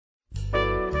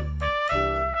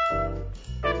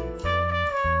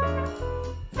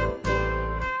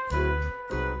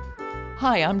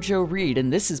Hi, I'm Joe Reed,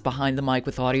 and this is Behind the Mic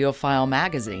with AudioFile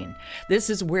Magazine. This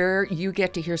is where you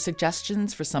get to hear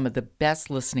suggestions for some of the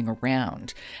best listening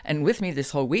around. And with me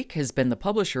this whole week has been the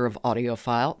publisher of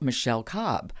AudioFile, Michelle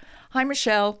Cobb. Hi,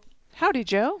 Michelle. Howdy,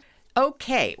 Joe.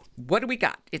 Okay, what do we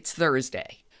got? It's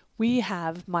Thursday. We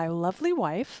have My Lovely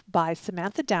Wife by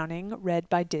Samantha Downing, read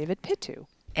by David Pittu.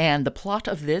 And the plot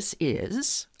of this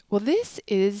is... Well, this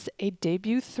is a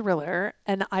debut thriller,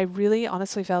 and I really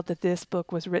honestly felt that this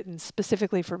book was written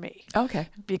specifically for me. Okay.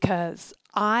 Because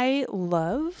I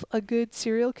love a good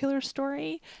serial killer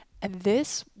story, and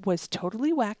this was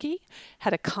totally wacky,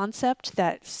 had a concept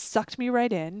that sucked me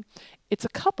right in. It's a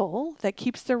couple that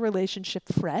keeps their relationship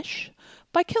fresh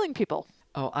by killing people.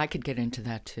 Oh, I could get into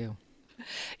that too.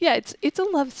 Yeah, it's a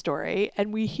love story,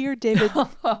 and we hear David...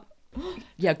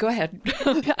 Yeah, go ahead.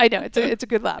 I know, it's a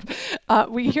good laugh.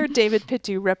 We hear David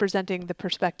Pittu representing the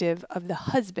perspective of the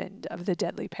husband of the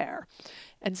deadly pair.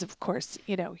 And so, of course,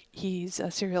 you know, he's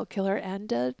a serial killer and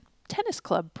a tennis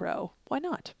club pro. Why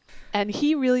not? And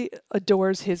he really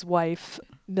adores his wife,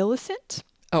 Millicent.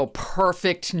 Oh,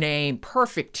 perfect name.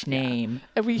 Perfect name. Yeah.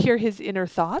 And we hear his inner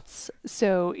thoughts.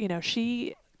 So, you know,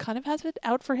 she kind of has it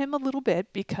out for him a little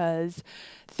bit because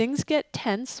things get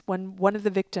tense when one of the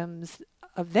victims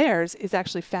of theirs is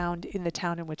actually found in the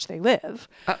town in which they live.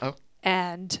 Uh-oh.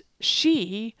 And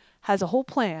she has a whole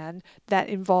plan that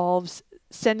involves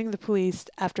sending the police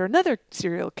after another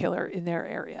serial killer in their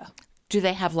area. Do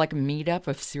they have like a meetup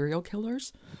of serial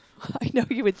killers? I know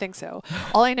you would think so.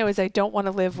 All I know is I don't want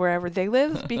to live wherever they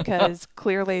live because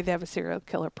clearly they have a serial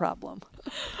killer problem.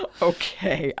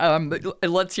 Okay.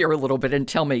 Let's hear a little bit and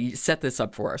tell me, set this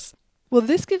up for us. Well,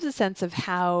 this gives a sense of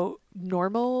how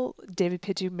normal David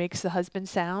Pittu makes the husband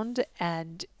sound,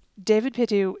 and David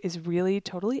Pittu is really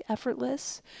totally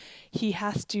effortless. He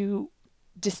has to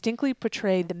distinctly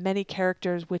portray the many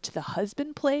characters which the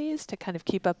husband plays to kind of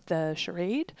keep up the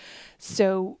charade.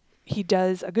 So he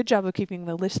does a good job of keeping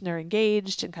the listener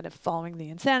engaged and kind of following the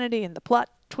insanity and the plot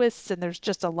twists, and there's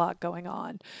just a lot going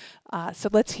on. So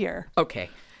let's hear. Okay.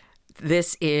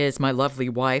 This is My Lovely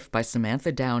Wife by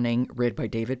Samantha Downing, read by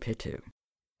David Pittu.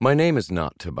 My name is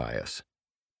not Tobias.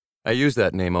 I use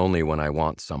that name only when I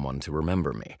want someone to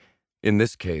remember me. In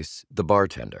this case, the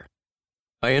bartender.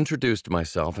 I introduced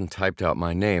myself and typed out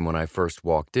my name when I first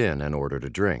walked in and ordered a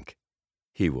drink.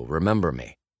 He will remember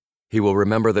me. He will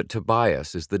remember that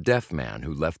Tobias is the deaf man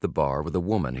who left the bar with a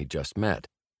woman he just met.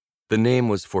 The name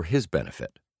was for his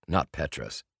benefit, not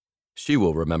Petra's. She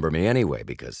will remember me anyway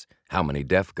because how many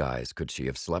deaf guys could she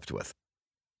have slept with?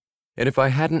 And if I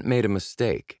hadn't made a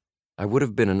mistake, I would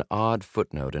have been an odd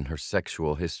footnote in her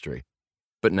sexual history.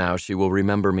 But now she will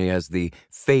remember me as the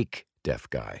fake deaf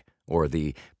guy or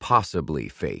the possibly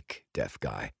fake deaf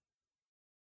guy.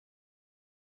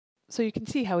 So you can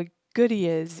see how good he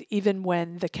is even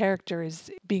when the character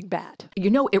is being bad. You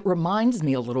know, it reminds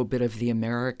me a little bit of The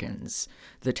Americans,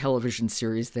 the television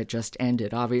series that just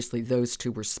ended. Obviously, those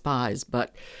two were spies,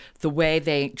 but the way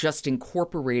they just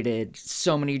incorporated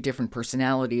so many different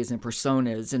personalities and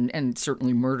personas and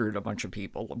certainly murdered a bunch of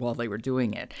people while they were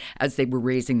doing it as they were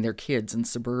raising their kids in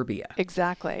suburbia.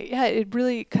 Exactly. Yeah, it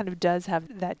really kind of does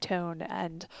have that tone.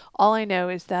 And all I know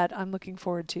is that I'm looking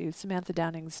forward to Samantha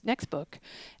Downing's next book,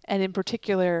 and in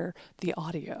particular, the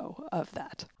audio of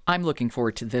that. I'm looking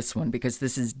forward to this one because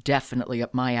this is definitely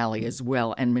up my alley as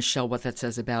well. And Michelle, what that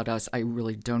says about us, I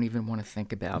really don't even want to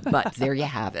think about. But there you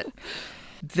have it.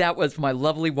 That was My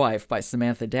Lovely Wife by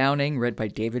Samantha Downing, read by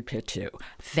David Pittu.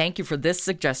 Thank you for this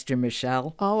suggestion,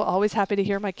 Michelle. Oh, always happy to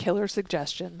hear my killer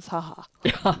suggestions. Haha.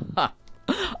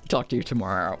 Talk to you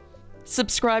tomorrow.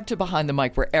 Subscribe to Behind the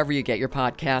Mic wherever you get your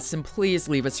podcasts, and please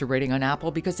leave us a rating on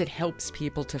Apple because it helps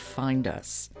people to find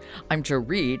us. I'm Joe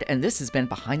Reed, and this has been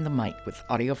Behind the Mic with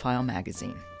AudioFile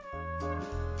Magazine.